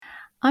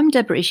I'm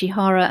Deborah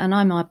Ishihara and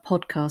I'm our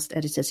podcast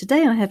editor.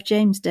 Today I have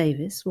James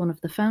Davis, one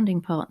of the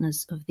founding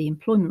partners of the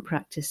employment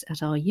practice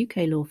at our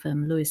UK law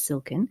firm Lewis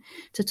Silkin,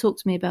 to talk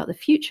to me about the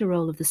future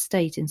role of the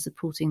state in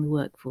supporting the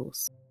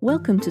workforce.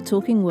 Welcome to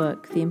Talking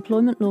Work, the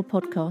employment law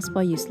podcast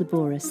by Jus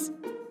Laboris.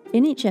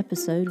 In each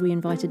episode we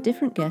invite a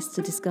different guest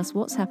to discuss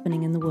what's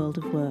happening in the world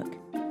of work.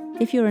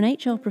 If you're an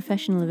HR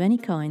professional of any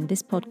kind,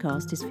 this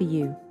podcast is for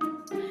you.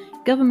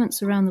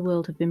 Governments around the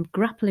world have been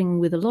grappling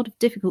with a lot of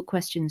difficult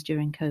questions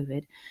during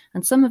COVID,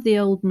 and some of the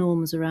old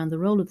norms around the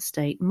role of the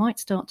state might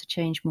start to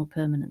change more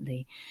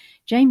permanently.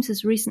 James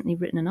has recently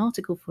written an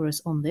article for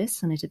us on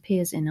this, and it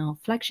appears in our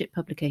flagship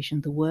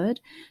publication, The Word,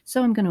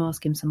 so I'm going to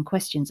ask him some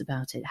questions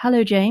about it.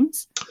 Hello,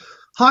 James.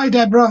 Hi,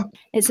 Deborah.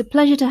 It's a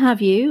pleasure to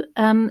have you.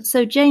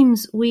 So,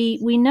 James, we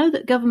know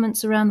that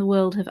governments around the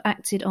world have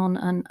acted on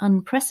an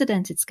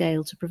unprecedented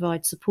scale to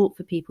provide support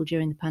for people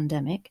during the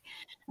pandemic.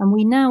 And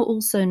we now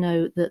also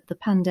know that the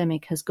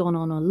pandemic has gone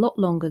on a lot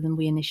longer than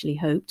we initially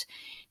hoped.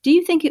 Do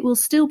you think it will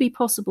still be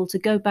possible to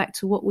go back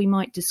to what we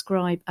might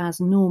describe as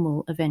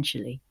normal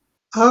eventually?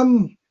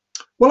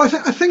 Well, I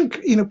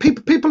think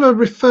people are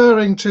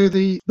referring to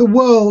the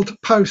world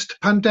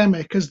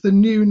post-pandemic as the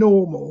new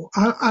normal,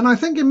 and I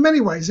think in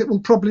many ways it will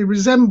probably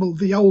resemble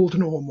the old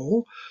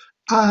normal.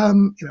 I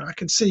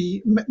can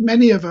see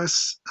many of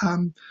us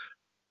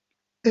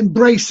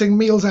embracing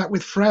meals out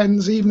with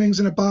friends,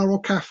 evenings in a bar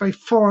or cafe,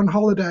 foreign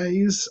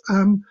holidays,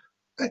 and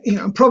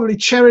probably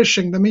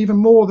cherishing them even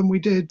more than we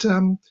did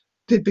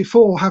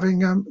before,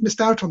 having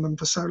missed out on them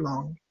for so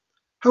long.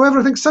 However,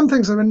 I think some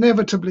things are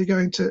inevitably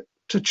going to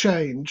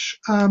change.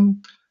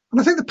 And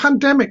I think the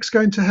pandemic's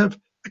going to have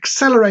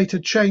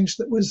accelerated change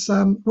that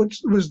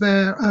was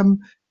there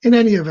in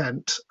any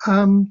event.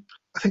 I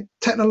think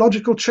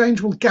technological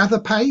change will gather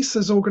pace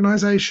as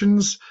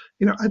organisations,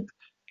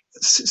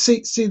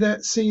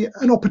 see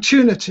an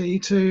opportunity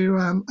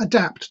to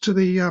adapt to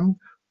the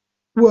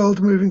world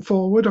moving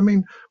forward. I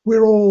mean,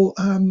 we're all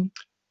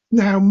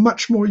now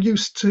much more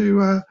used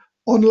to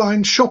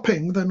online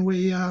shopping than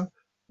we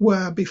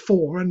were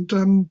before,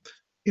 and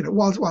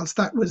whilst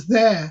that was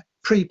there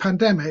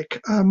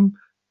pre-pandemic,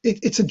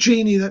 it's a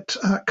genie that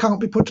can't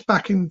be put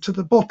back into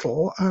the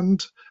bottle,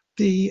 and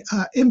the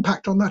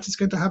impact on that is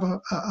going to have a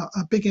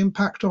big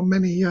impact on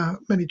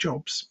many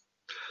jobs.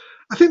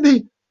 I think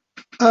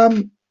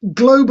the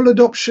global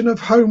adoption of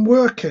home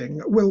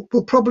working will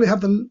probably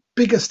have the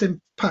biggest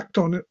impact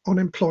on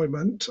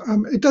employment.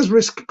 It does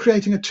risk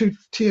creating a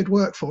two-tiered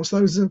workforce: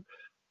 those of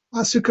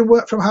us who can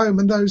work from home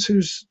and those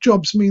whose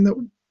jobs mean that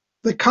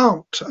they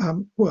can't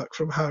work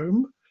from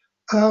home.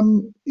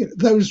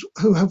 Those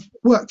who have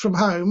worked from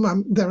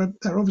home, there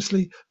are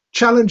obviously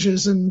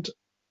challenges and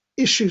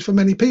issues for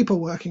many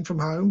people working from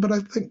home, but I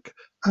think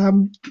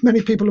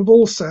many people have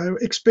also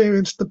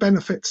experienced the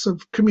benefits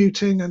of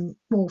commuting and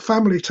more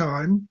family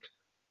time,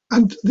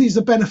 and these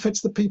are benefits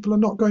that people are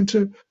not going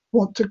to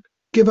want to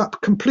give up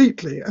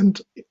completely.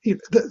 And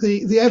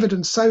the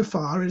evidence so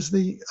far is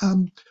the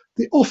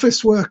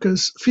office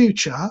workers'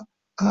 future.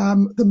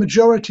 The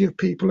majority of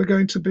people are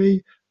going to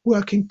be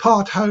working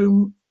part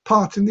home,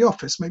 part in the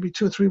office, maybe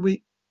 2 or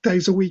 3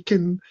 days a week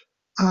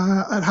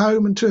at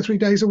home and 2 or 3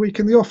 days a week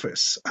in the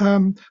office.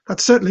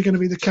 That's certainly going to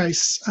be the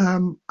case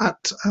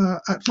at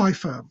my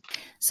firm.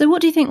 So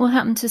what do you think will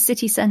happen to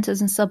city centres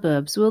and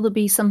suburbs? Will there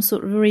be some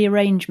sort of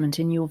rearrangement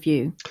in your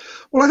view?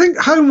 Well, I think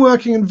home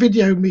working and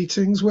video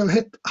meetings will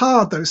hit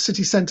hard those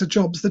city centre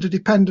jobs that are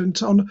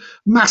dependent on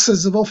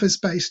masses of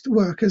office-based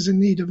workers in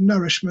need of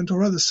nourishment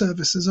or other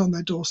services on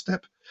their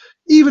doorstep,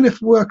 even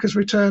if workers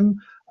return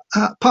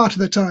part of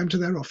their time to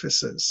their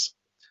offices.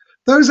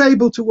 Those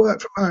able to work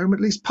from home, at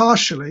least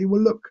partially,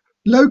 will look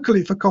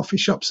locally for coffee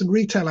shops and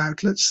retail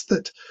outlets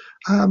that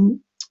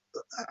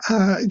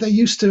they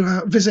used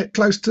to visit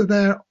close to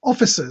their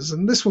offices,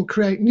 and this will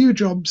create new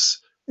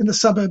jobs in the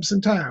suburbs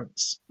and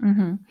towns.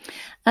 Mm-hmm.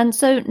 And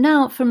so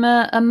now, from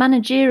a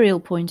managerial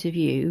point of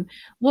view,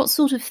 what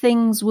sort of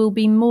things will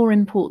be more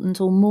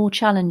important or more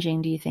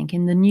challenging, do you think,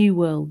 in the new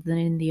world than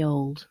in the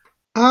old?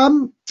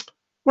 Well,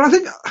 I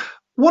think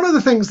one of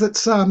the things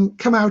that's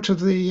come out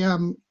of the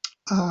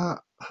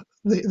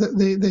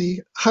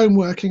home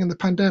working and the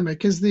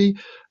pandemic is the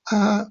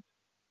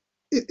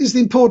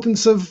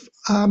importance of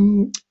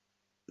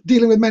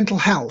dealing with mental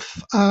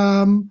health,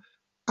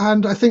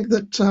 and I think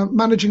that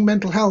managing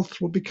mental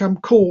health will become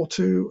core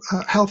to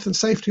health and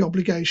safety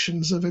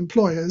obligations of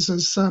employers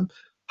as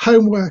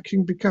home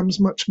working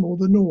becomes much more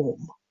the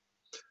norm.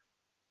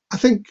 I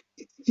think,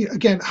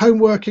 again, home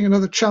working,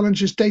 another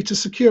challenge is data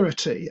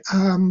security.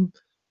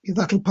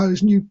 That'll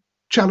pose new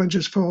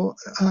challenges for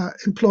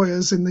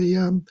employers in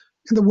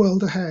the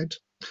world ahead.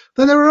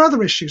 Then there are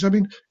other issues. I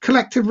mean,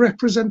 collective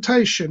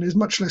representation is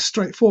much less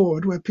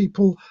straightforward, where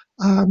people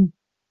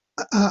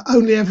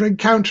only ever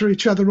encounter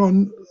each other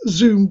on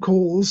Zoom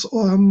calls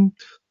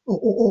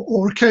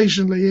or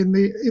occasionally in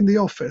the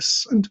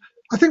office. And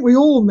I think we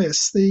all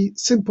miss the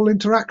simple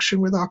interaction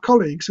with our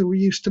colleagues who we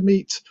used to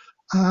meet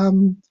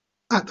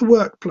at the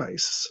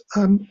workplace.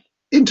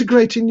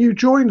 Integrating new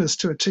joiners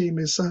to a team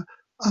is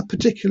a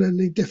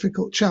particularly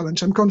difficult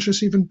challenge. I'm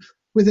conscious even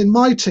within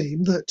my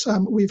team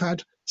that we've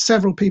had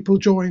several people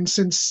join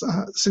since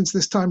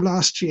this time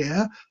last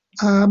year.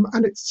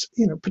 And it's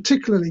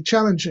particularly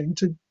challenging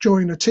to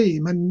join a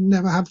team and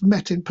never have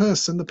met in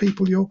person the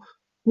people you're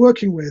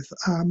working with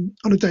on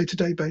a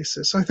day-to-day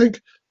basis. I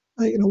think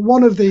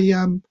one of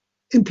the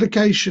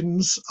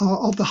implications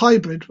of the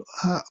hybrid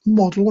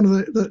model, one of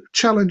the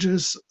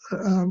challenges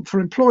for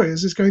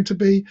employers is going to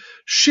be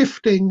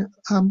shifting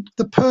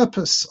the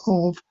purpose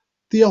of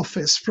the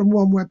office from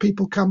one where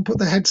people come, put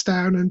their heads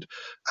down and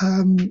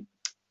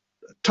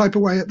type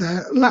away at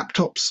their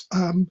laptops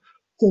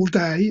all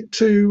day,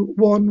 to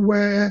one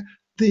where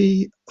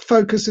the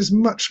focus is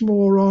much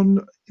more on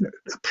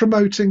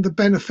promoting the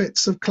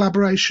benefits of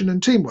collaboration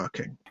and team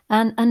working.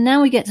 And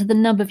now we get to the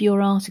nub of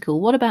your article.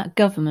 What about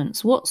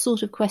governments? What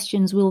sort of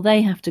questions will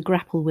they have to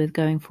grapple with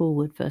going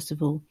forward, first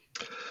of all?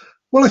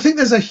 Well, I think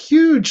there's a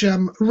huge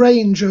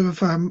range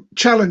of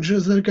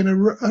challenges that are going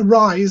to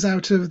arise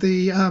out of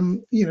the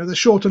the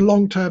short and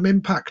long term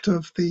impact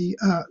of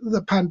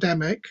the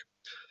pandemic.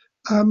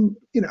 And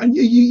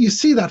you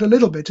see that a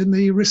little bit in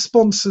the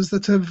responses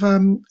that have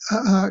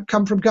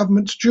come from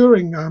governments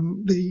during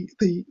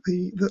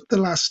the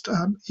last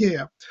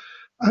year.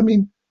 I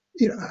mean,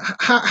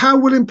 how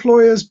will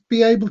employers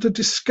be able to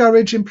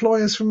discourage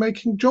employers from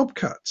making job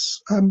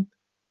cuts?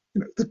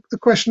 The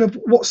question of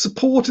what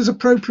support is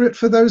appropriate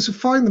for those who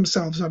find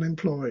themselves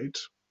unemployed,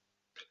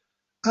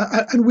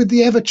 and with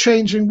the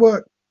ever-changing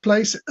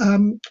workplace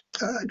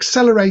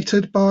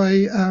accelerated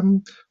by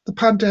the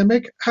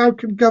pandemic, how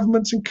can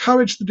governments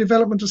encourage the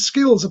development of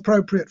skills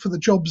appropriate for the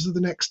jobs of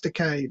the next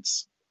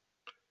decades?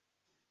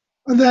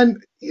 And then,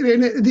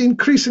 in the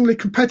increasingly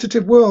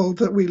competitive world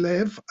that we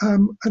live,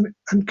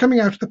 and coming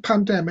out of the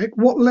pandemic,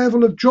 what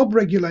level of job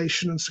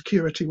regulation and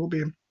security will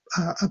be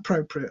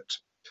appropriate?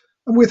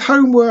 And with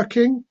home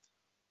working,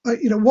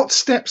 what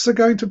steps are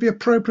going to be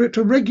appropriate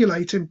to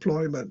regulate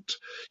employment?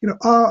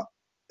 Are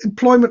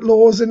employment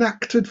laws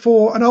enacted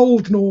for an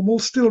old normal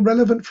still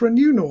relevant for a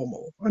new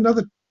normal?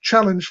 Another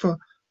challenge for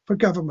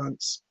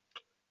governments.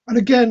 And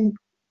again,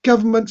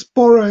 governments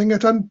borrowing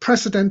at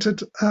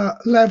unprecedented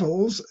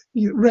levels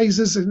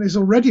raises and is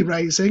already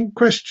raising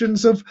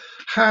questions of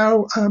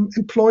how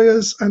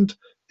employers and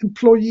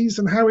employees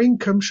and how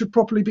income should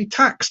properly be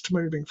taxed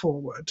moving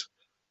forward.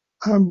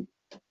 And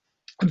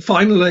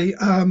finally,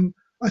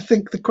 I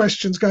think the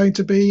question's going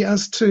to be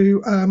as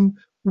to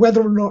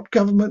whether or not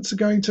governments are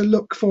going to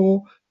look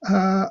for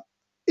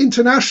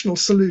international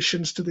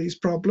solutions to these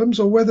problems,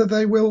 or whether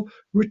they will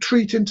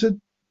retreat into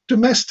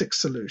domestic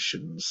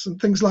solutions. And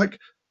things like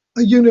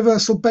a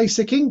universal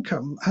basic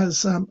income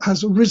has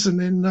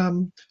risen in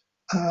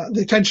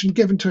the attention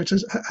given to it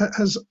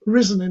has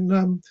risen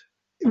in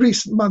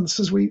recent months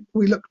as we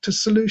look to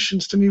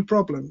solutions to new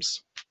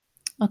problems.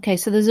 Okay,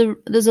 so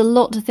there's a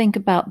lot to think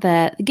about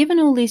there. Given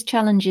all these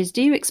challenges,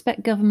 do you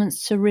expect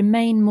governments to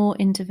remain more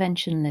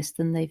interventionist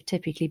than they've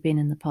typically been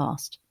in the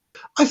past?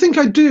 I think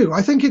I do.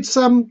 I think it's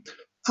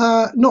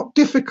not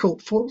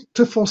difficult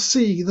to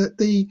foresee that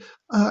the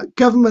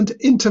government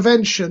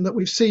intervention that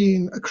we've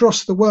seen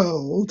across the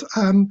world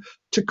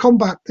to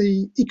combat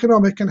the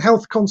economic and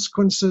health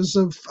consequences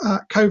of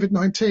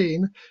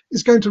COVID-19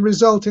 is going to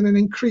result in an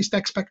increased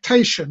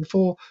expectation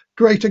for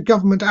greater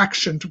government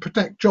action to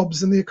protect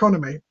jobs in the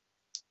economy.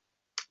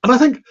 And I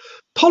think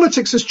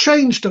politics has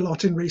changed a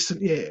lot in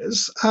recent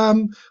years.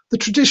 The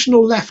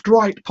traditional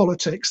left-right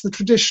politics, the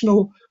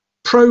traditional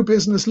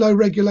pro-business, low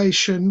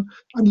regulation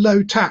and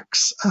low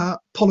tax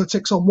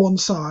politics on one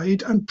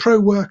side, and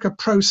pro-worker,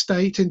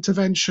 pro-state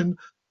intervention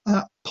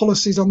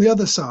policies on the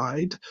other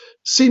side,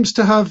 seems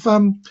to have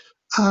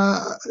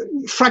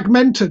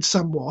fragmented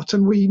somewhat.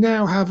 And we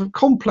now have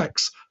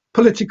complex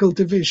political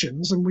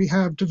divisions, and we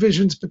have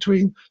divisions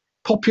between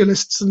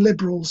populists and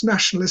liberals,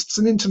 nationalists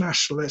and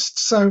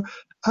internationalists. So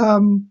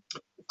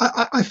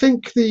I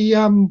think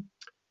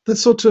the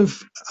sort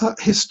of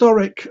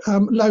historic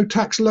low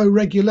tax, low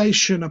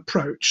regulation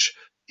approach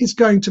is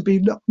going to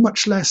be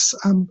much less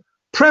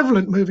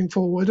prevalent moving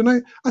forward.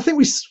 And I think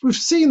we've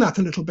seen that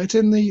a little bit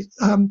in the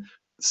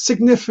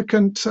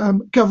significant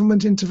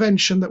government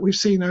intervention that we've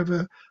seen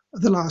over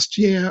the last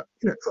year,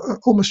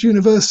 almost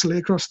universally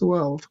across the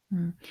world.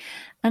 Mm.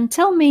 And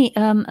tell me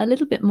a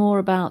little bit more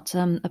about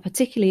a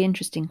particularly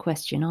interesting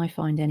question, I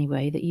find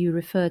anyway, that you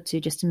referred to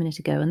just a minute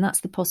ago, and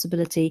that's the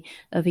possibility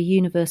of a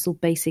universal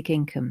basic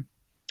income.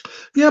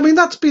 Yeah, I mean,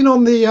 that's been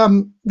on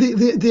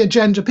the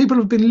agenda. People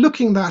have been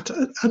looking at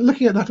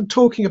that and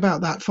talking about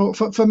that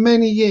for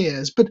many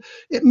years. But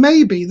it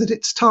may be that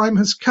its time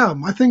has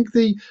come. I think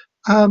the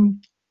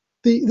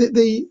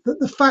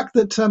fact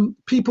that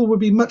people would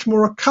be much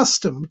more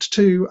accustomed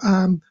to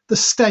the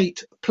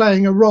state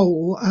playing a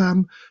role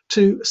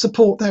to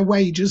support their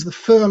wages, the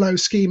furlough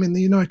scheme in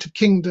the United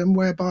Kingdom,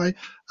 whereby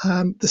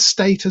the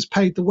state has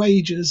paid the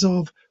wages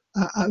of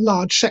a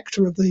large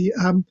sector of the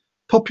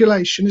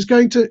population is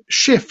going to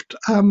shift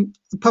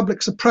the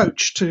public's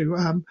approach to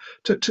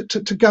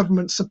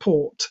government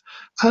support.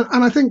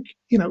 And I think,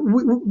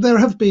 there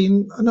have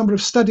been a number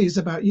of studies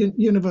about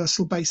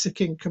universal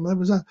basic income. There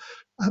was a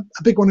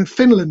big one in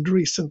Finland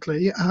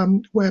recently,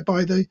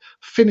 whereby the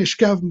Finnish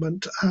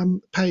government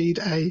paid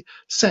a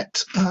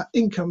set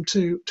income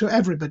to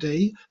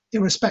everybody,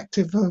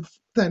 irrespective of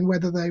then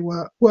whether they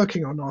were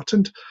working or not.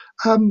 And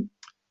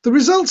the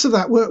results of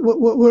that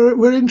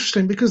were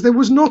interesting, because there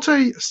was not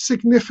a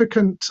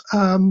significant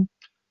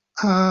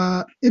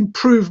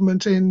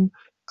improvement in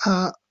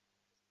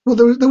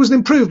there was an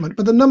improvement,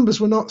 but the numbers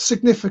were not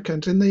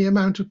significant in the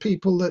amount of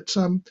people that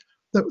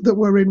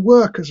were in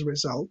work as a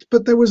result.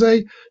 But there was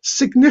a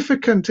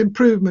significant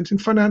improvement in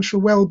financial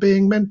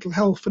well-being, mental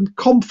health, and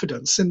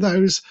confidence in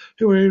those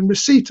who were in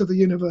receipt of the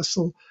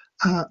universal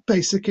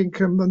basic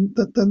income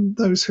than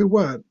those who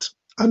weren't.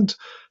 And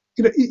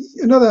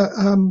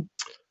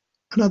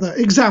another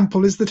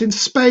example is that in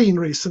Spain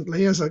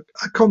recently, as a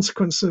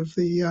consequence of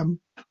the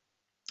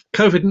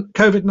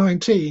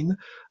COVID-19,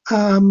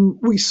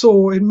 we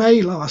saw in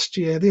May last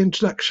year the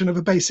introduction of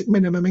a basic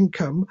minimum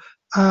income,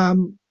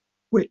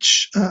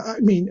 which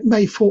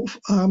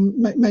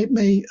may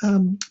be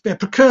a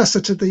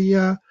precursor to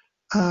the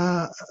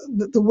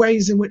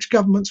ways in which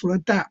governments will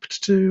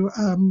adapt to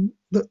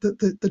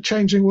the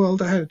changing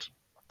world ahead.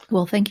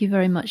 Well, thank you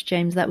very much,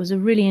 James. That was a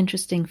really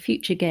interesting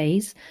future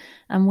gaze,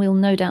 and we'll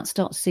no doubt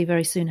start to see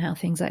very soon how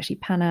things actually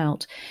pan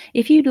out.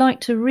 If you'd like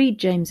to read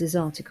James's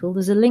article,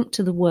 there's a link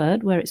to The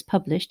Word where it's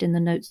published in the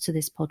notes to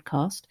this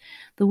podcast.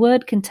 The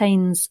Word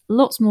contains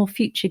lots more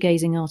future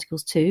gazing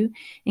articles too,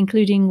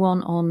 including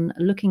one on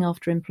looking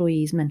after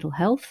employees' mental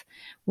health,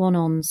 one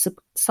on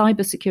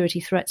cyber security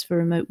threats for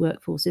remote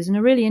workforces, and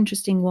a really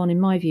interesting one, in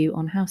my view,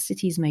 on how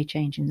cities may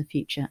change in the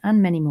future,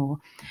 and many more.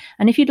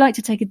 And if you'd like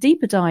to take a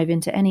deeper dive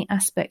into any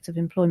aspect of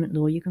employment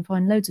law, you can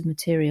find loads of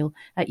material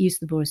at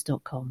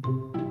uselaboris.com.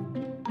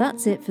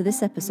 That's it for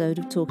this episode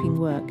of Talking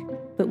Work,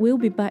 but we'll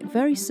be back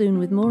very soon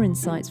with more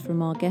insights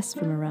from our guests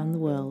from around the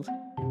world.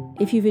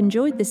 If you've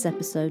enjoyed this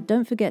episode,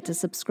 don't forget to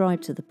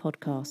subscribe to the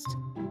podcast.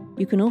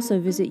 You can also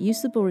visit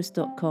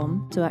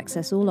uselaboris.com to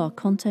access all our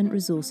content,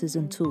 resources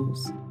and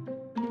tools.